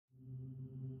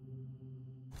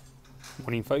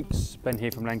Morning folks, Ben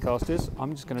here from Lancasters.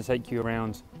 I'm just going to take you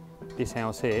around this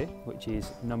house here, which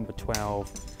is number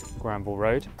 12 Granville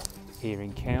Road here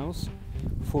in Cowes.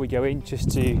 Before we go in,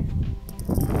 just to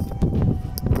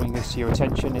bring this to your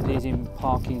attention, it is in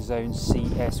parking zone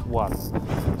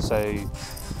CS1. So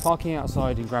parking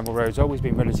outside in Granville Road has always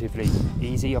been relatively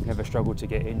easy. I've never struggled to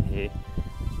get in here,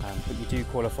 but you do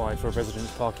qualify for a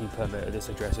residence parking permit at this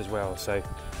address as well. So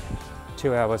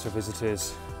 2 hours for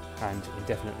visitors and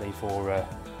indefinitely for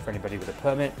anybody with a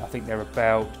permit. I think they're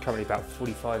currently about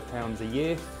 £45 a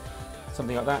year,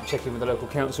 something like that. Check in with the local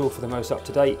council for the most up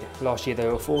to date. Last year they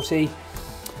were 40.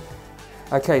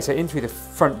 Okay, so in through the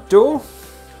front door,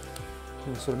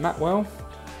 sort of map well.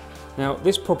 Now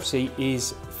this property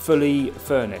is fully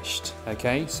furnished.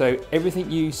 Okay, so everything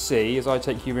you see as I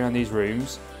take you around these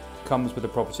rooms comes with the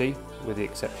property, with the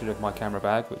exception of my camera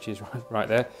bag, which is right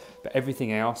there. But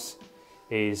everything else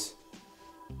is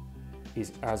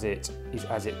as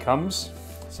it comes.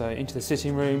 So into the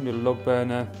sitting room, little log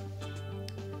burner,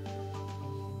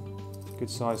 good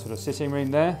size sort of sitting room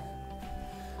there.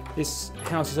 This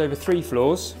house is over 3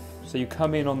 floors, so you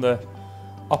come in on the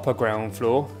upper ground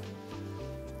floor,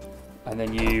 and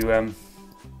then you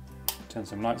turn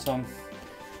some lights on.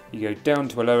 You go down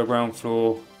to a lower ground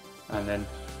floor, and then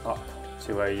up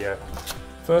to a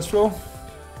first floor,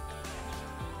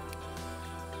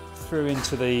 through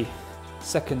into the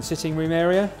second sitting room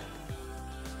area.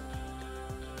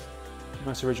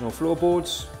 Nice original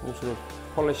floorboards, all sort of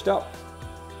polished up.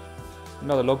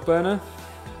 Another log burner.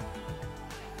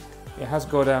 It has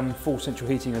got full central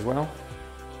heating as well.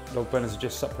 Log burners are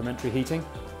just supplementary heating.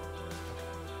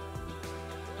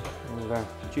 And a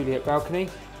Juliet balcony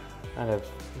and a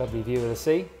lovely view of the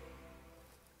sea.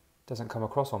 Doesn't come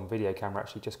across on video camera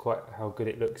actually just quite how good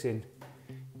it looks in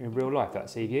real life, that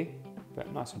sea view.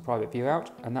 But nice and private view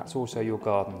out, and that's also your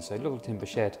garden. So little timber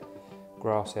shed,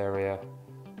 grass area,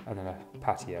 and then a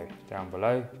patio down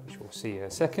below, which we'll see in a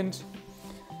second.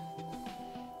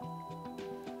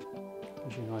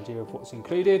 Gives you an idea of what's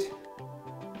included.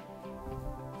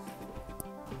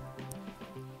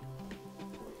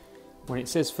 When it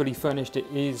says fully furnished, it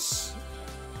is,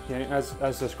 you know,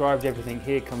 as described, everything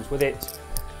here comes with it.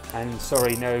 And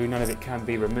sorry, no, none of it can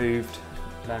be removed.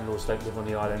 Landlords don't live on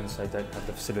the island, so they don't have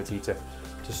the facility to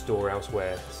store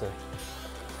elsewhere. So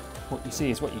what you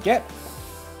see is what you get.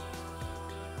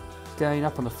 Going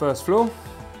up on the first floor,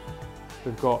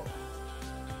 we've got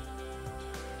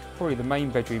probably the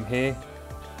main bedroom here.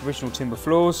 Original timber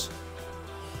floors.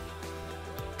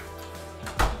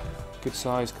 Good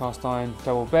size cast iron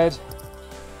double bed.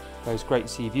 Those great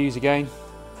sea views again.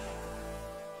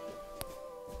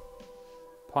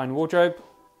 Pine wardrobe.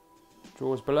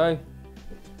 Drawers below.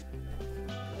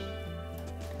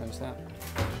 Close that.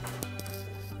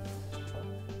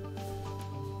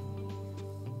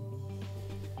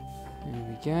 There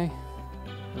we go.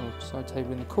 Little side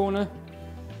table in the corner.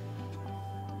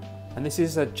 And this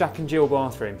is a Jack and Jill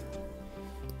bathroom.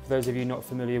 For those of you not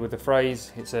familiar with the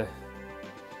phrase, it's a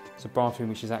bathroom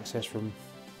which is accessed from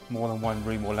more than one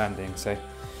room or landing. So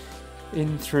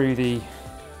in through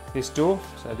this door,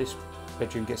 so this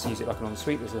bedroom gets to use it like an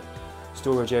ensuite. There's a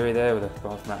storage area there with a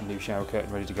bath mat and new shower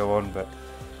curtain ready to go on, but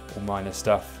all minor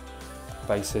stuff.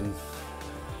 Basin,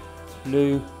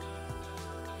 loo.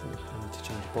 I need to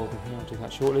change the bulb in here, I'll do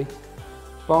that shortly.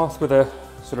 Bath with a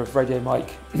sort of radio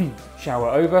mic shower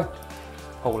over,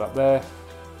 hole up there.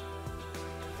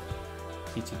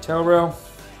 Heated towel rail.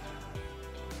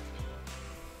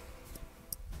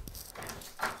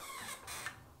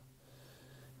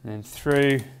 And then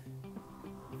through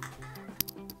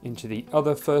into the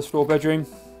other first floor bedroom.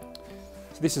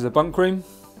 So this is a bunk room.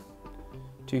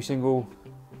 2 single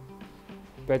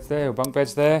beds there, or bunk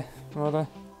beds there, rather.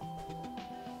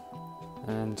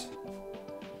 And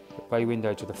a bay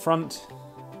window to the front.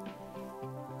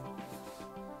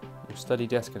 A study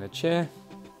desk and a chair.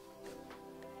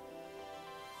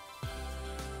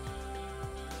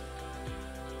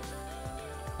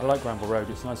 I like Granville Road,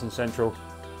 it's nice and central.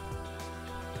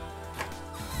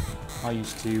 I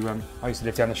used to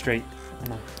live down the street.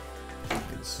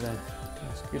 It's a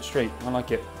good street, I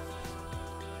like it.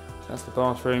 That's the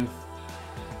bathroom.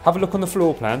 Have a look on the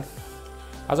floor plan.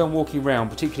 As I'm walking around,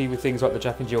 particularly with things like the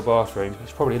Jack and Jill bathroom,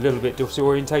 it's probably a little bit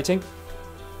disorientating.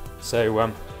 So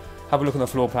have a look on the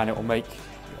floor plan, it will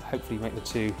hopefully make the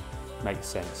two make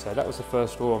sense. So that was the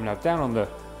first floor. I'm now down on the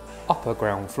upper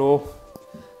ground floor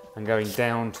and going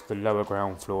down to the lower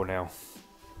ground floor now.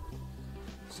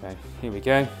 So here we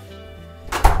go.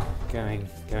 Going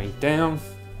down.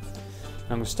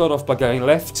 I'm going to start off by going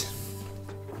left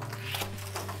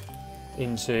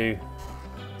into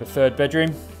the third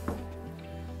bedroom.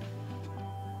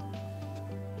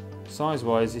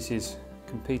 size-wise, this is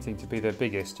competing to be the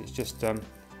biggest. It's just on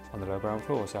the low ground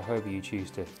floor, so however you choose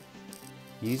to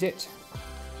use it.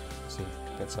 See,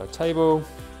 bedside table,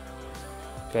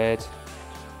 bed,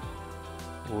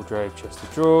 wardrobe, chest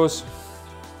of drawers,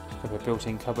 a couple of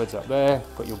built-in cupboards up there.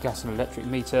 Got your gas and electric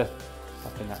meter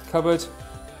up in that cupboard. Sort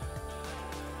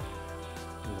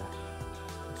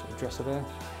of dresser there.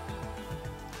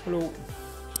 Hello.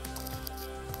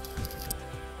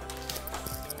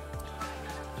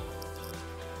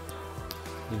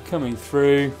 And coming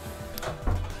through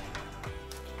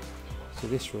to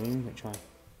this room, which I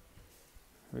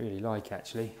really like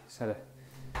actually.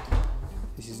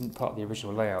 This isn't part of the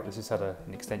original layout. This has had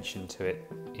an extension to it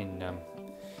in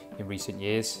recent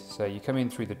years. So you come in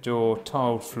through the door,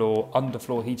 tiled floor,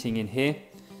 underfloor heating in here.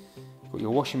 Got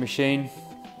your washing machine.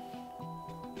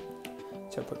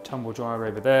 Separate tumble dryer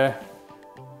over there.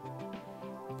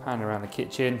 Pan around the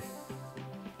kitchen.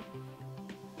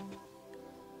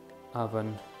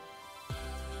 Oven,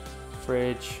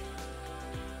 fridge,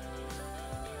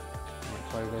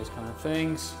 microwave, those kind of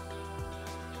things.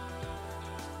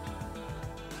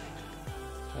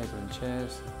 Table and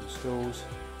chairs, and stools,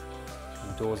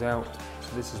 and doors out.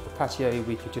 So this is the patio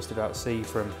we could just about see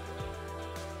from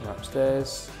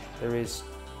upstairs. There is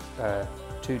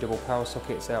 2 double power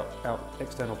sockets out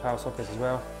external power sockets as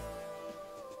well.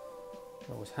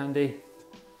 Always handy.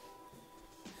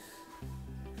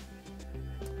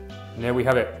 And there we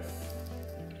have it.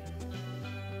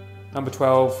 Number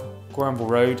 12, Granville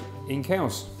Road in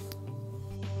Kells.